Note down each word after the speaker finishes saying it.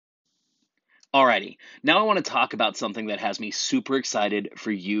Alrighty, now I want to talk about something that has me super excited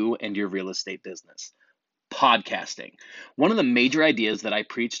for you and your real estate business. Podcasting. One of the major ideas that I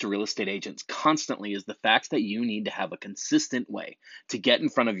preach to real estate agents constantly is the fact that you need to have a consistent way to get in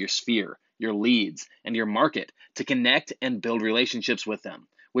front of your sphere, your leads, and your market to connect and build relationships with them,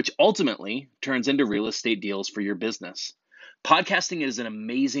 which ultimately turns into real estate deals for your business. Podcasting is an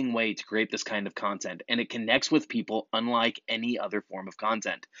amazing way to create this kind of content, and it connects with people unlike any other form of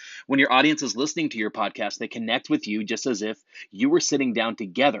content. When your audience is listening to your podcast, they connect with you just as if you were sitting down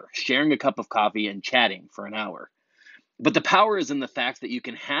together, sharing a cup of coffee and chatting for an hour. But the power is in the fact that you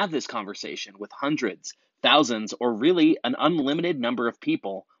can have this conversation with hundreds, thousands, or really an unlimited number of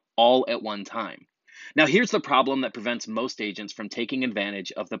people all at one time. Now, here's the problem that prevents most agents from taking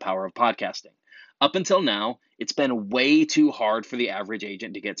advantage of the power of podcasting. Up until now, it's been way too hard for the average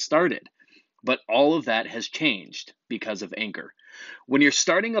agent to get started. But all of that has changed because of Anchor. When you're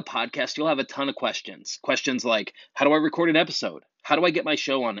starting a podcast, you'll have a ton of questions. Questions like, how do I record an episode? How do I get my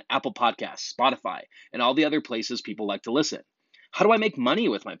show on Apple Podcasts, Spotify, and all the other places people like to listen? How do I make money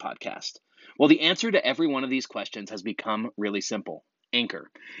with my podcast? Well, the answer to every one of these questions has become really simple.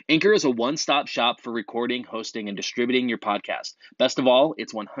 Anchor. Anchor is a one-stop shop for recording, hosting, and distributing your podcast. Best of all,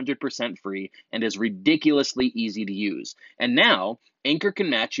 it's 100% free and is ridiculously easy to use. And now, Anchor can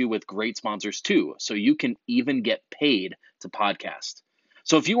match you with great sponsors too, so you can even get paid to podcast.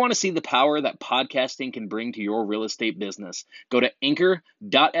 So if you want to see the power that podcasting can bring to your real estate business, go to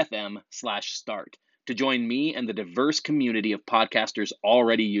anchor.fm/start to join me and the diverse community of podcasters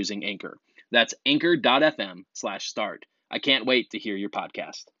already using Anchor. That's anchor.fm/start. I can't wait to hear your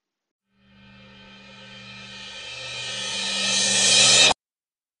podcast.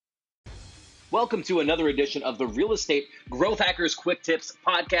 Welcome to another edition of the Real Estate Growth Hackers Quick Tips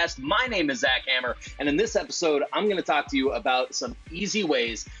podcast. My name is Zach Hammer, and in this episode, I'm going to talk to you about some easy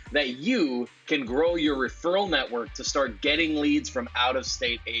ways that you can grow your referral network to start getting leads from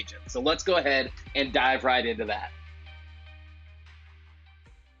out-of-state agents. So let's go ahead and dive right into that.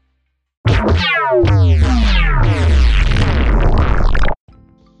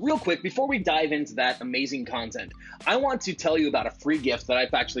 Real quick, before we dive into that amazing content, I want to tell you about a free gift that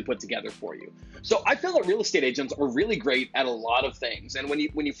I've actually put together for you. So I feel that real estate agents are really great at a lot of things. And when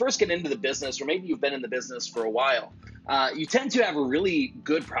you first get into the business, or maybe you've been in the business for a while, you tend to have a really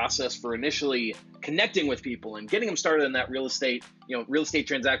good process for initially connecting with people and getting them started in that real estate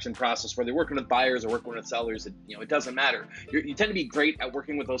transaction process, where they're working with buyers or working with sellers. It doesn't matter. You tend to be great at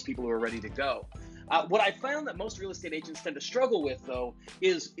working with those people who are ready to go. What I found that most real estate agents tend to struggle with, though,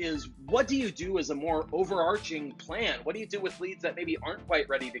 is what do you do as a more overarching plan? What do you do with leads that maybe aren't quite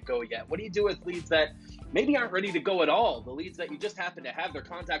ready to go yet? What do you do with leads that maybe aren't ready to go at all? The leads that you just happen to have their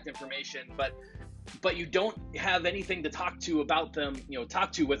contact information, but you don't have anything to talk to with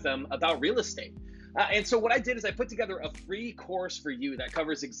them about real estate. And so what I did is I put together a free course for you that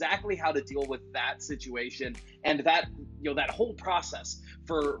covers exactly how to deal with that situation and that whole process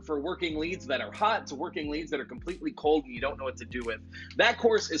for working leads that are hot to working leads that are completely cold and you don't know what to do with. That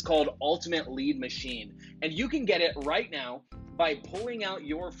course is called Ultimate Lead Machine, and you can get it right now by pulling out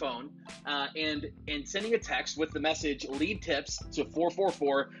your phone and sending a text with the message lead tips to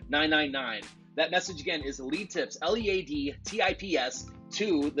 444-999. That message again is lead tips, LEADTIPS,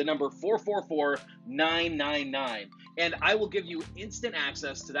 to the number 444-999. And I will give you instant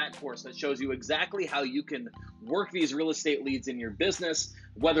access to that course that shows you exactly how you can work these real estate leads in your business,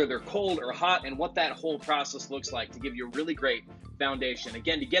 whether they're cold or hot, and what that whole process looks like to give you a really great foundation.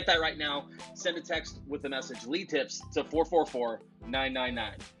 Again, to get that right now, send a text with the message lead tips to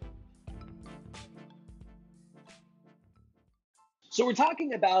 444-999. So we're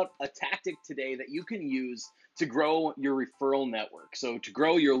talking about a tactic today that you can use to grow your referral network. So to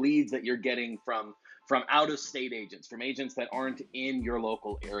grow your leads that you're getting from out-of-state agents, from agents that aren't in your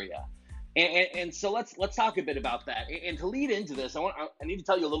local area. And so let's talk a bit about that. And to lead into this, I need to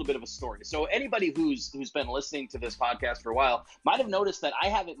tell you a little bit of a story. So anybody who's been listening to this podcast for a while might have noticed that I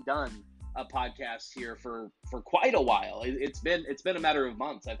haven't done a podcast here for quite a while. It's been a matter of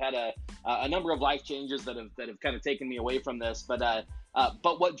months. I've had a number of life changes that have kind of taken me away from this. But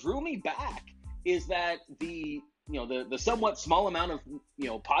what drew me back is that the somewhat small amount of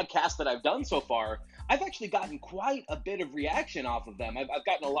podcasts that I've done so far, I've actually gotten quite a bit of reaction off of them. I've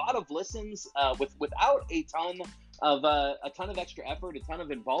gotten a lot of listens without a ton of extra effort, a ton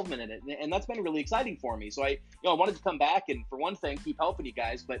of involvement in it, and that's been really exciting for me. So I wanted to come back and, for one thing, keep helping you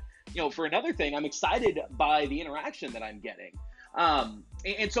guys, but for another thing, I'm excited by the interaction that I'm getting.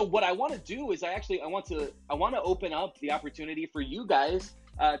 And so what I want to do is I want to open up the opportunity for you guys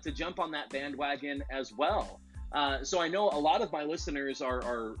to jump on that bandwagon as well. So I know a lot of my listeners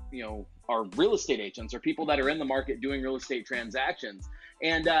are real estate agents or people that are in the market doing real estate transactions.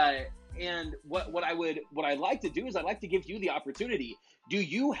 And what I'd like to do is I'd like to give you the opportunity. Do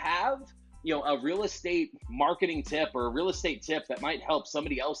you have a real estate marketing tip or a real estate tip that might help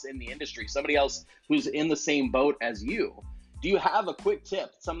somebody else in the industry, somebody else who's in the same boat as you? Do you have a quick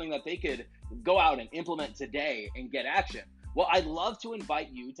tip, something that they could go out and implement today and get action? Well, I'd love to invite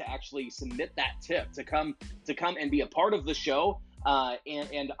you to actually submit that tip, to come and be a part of the show,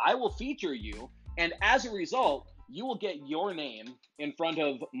 and I will feature you. And as a result, you will get your name in front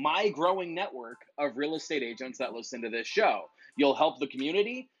of my growing network of real estate agents that listen to this show. You'll help the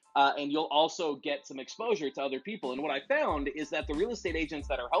community, and you'll also get some exposure to other people. And what I found is that the real estate agents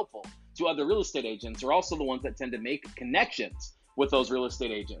that are helpful to other real estate agents are also the ones that tend to make connections with those real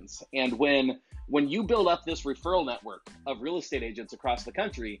estate agents. And when you build up this referral network of real estate agents across the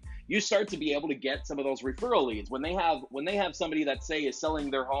country, you start to be able to get some of those referral leads. When they have somebody that, say, is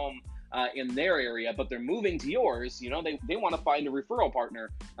selling their home in their area, but they're moving to yours, they want to find a referral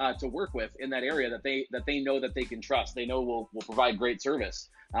partner to work with in that area that they know that they can trust. They know will provide great service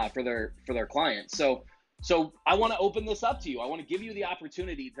for their clients. So I want to open this up to you. I want to give you the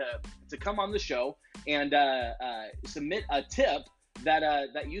opportunity to come on the show and submit a tip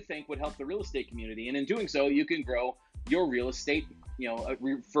that you think would help the real estate community. And in doing so, you can grow your real estate,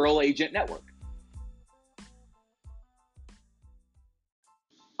 referral agent network.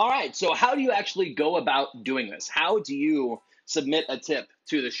 All right, so how do you actually go about doing this? How do you submit a tip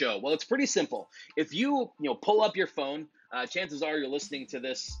to the show? Well, it's pretty simple. If you pull up your phone, chances are you're listening to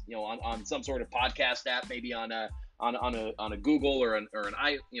this on some sort of podcast app, maybe on a Google or a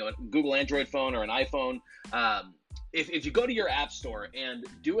Google Android phone or an iPhone. If you go to your app store and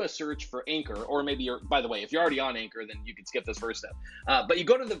do a search for Anchor, or maybe by the way, if you're already on Anchor, then you can skip this first step. But you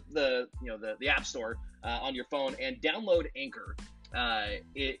go to the app store on your phone and download Anchor. And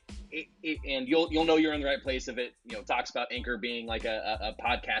you'll know you're in the right place if it talks about Anchor being like a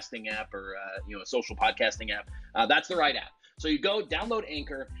podcasting app or a social podcasting app. That's the right app. So you go download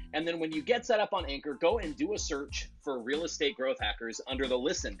Anchor, and then when you get set up on Anchor, go and do a search for Real Estate Growth Hackers under the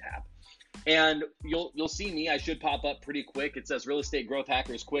Listen tab. And you'll see me. I should pop up pretty quick. It says Real Estate Growth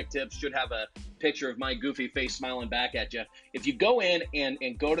Hackers Quick Tips. Should have a picture of my goofy face smiling back at you. If you go in and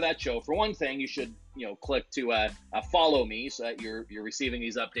go to that show, for one thing, you should click to follow me so that you're receiving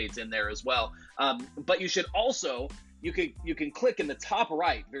these updates in there as well. But you should also you can click in the top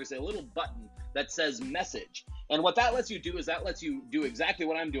right. There's a little button that says message. And what that lets you do is that lets you do exactly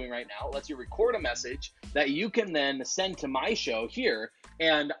what I'm doing right now. It lets you record a message that you can then send to my show here,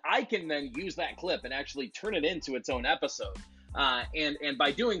 and I can then use that clip and actually turn it into its own episode. And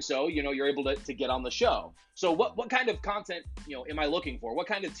by doing so, you're able to get on the show. So what kind of content, am I looking for? What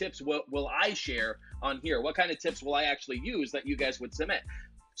kind of tips will I share on here? What kind of tips will I actually use that you guys would submit?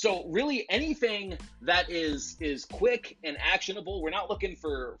 So really anything that is quick and actionable. We're not looking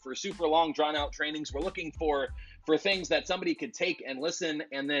for super long drawn out trainings. We're looking for things that somebody could take and listen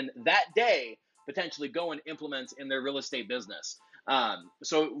and then that day potentially go and implement in their real estate business.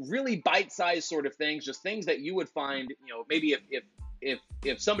 So really bite-sized sort of things, just things that you would find, maybe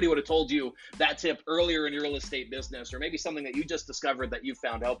if somebody would have told you that tip earlier in your real estate business, or maybe something that you just discovered that you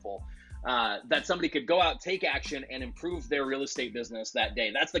found helpful, that somebody could go out, take action, and improve their real estate business that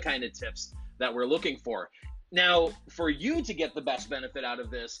day. That's the kind of tips that we're looking for. Now, for you to get the best benefit out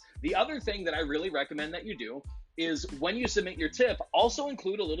of this, the other thing that I really recommend that you do is when you submit your tip, also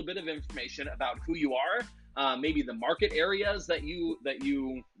include a little bit of information about who you are, maybe the market areas that you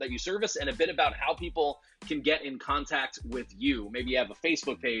service, and a bit about how people can get in contact with you. Maybe you have a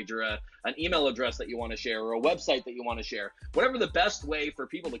Facebook page or an email address that you want to share, or a website that you want to share. Whatever the best way for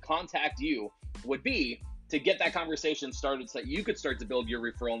people to contact you would be to get that conversation started so that you could start to build your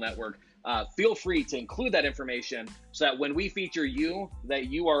referral network. Feel free to include that information so that when we feature you, that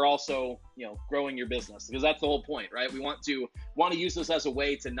you are also, growing your business, because that's the whole point, right? We want to use this as a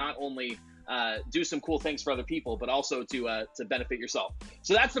way to not only do some cool things for other people, but also to benefit yourself.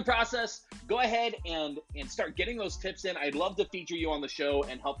 So that's the process. Go ahead and start getting those tips in. I'd love to feature you on the show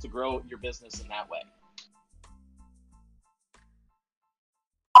and help to grow your business in that way.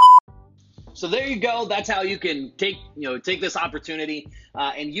 So there you go. That's how you can take this opportunity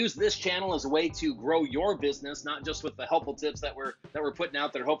and use this channel as a way to grow your business, not just with the helpful tips that we're putting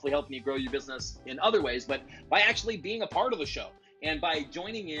out that are hopefully helping you grow your business in other ways, but by actually being a part of the show and by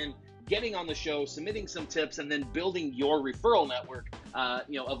joining in, getting on the show, submitting some tips, and then building your referral network,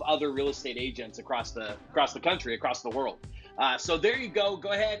 of other real estate agents across the country, across the world. So there you go.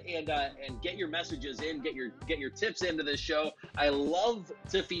 Go ahead and get your messages in, get your tips into this show. I love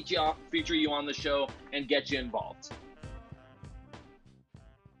to feature you on the show and get you involved.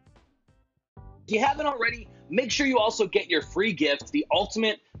 If you haven't already, make sure you also get your free gift, the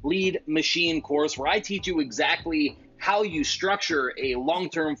Ultimate Lead Machine course, where I teach you exactly how you structure a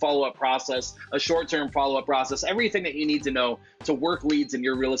long-term follow-up process, a short-term follow-up process, everything that you need to know to work leads in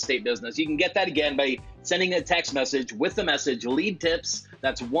your real estate business. You can get that again by sending a text message with the message lead tips.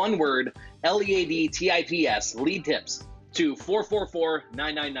 That's one word, LEADTIPS, lead tips, to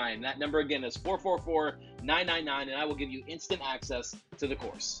 444-999. That number again is 444-999, and I will give you instant access to the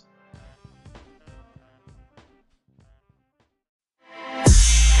course.